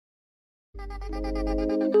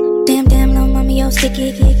Damn, no mommy, yo,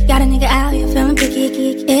 sticky, kick. Got a nigga out here feeling picky,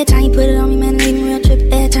 kick. Every time you put it on me, man, it leave me real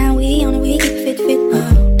trippy. Every time we on the week, keep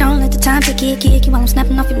it. Don't let the time tick, kick you while I'm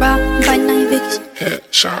snapping off your bra. I'm fighting on your Vickies.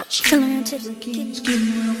 Headshots. Feeling real tipsy.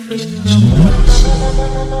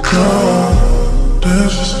 Go,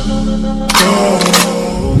 dance,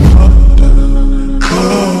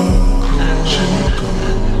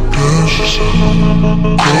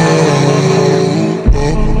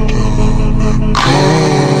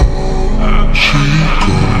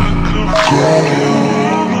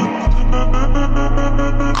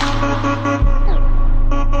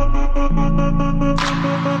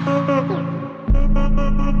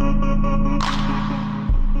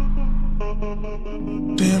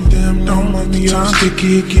 Damn, don't let me time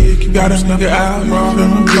kick. Got a nigga out here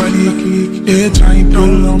feeling funny, kick. Every time you put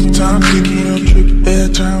it on me, time kick.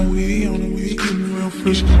 Every time we on the week, keep me real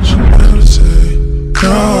fresh. She better say,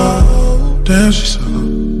 go, damn, she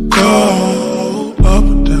said, go, up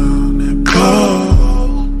and down that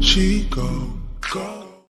pole. She go.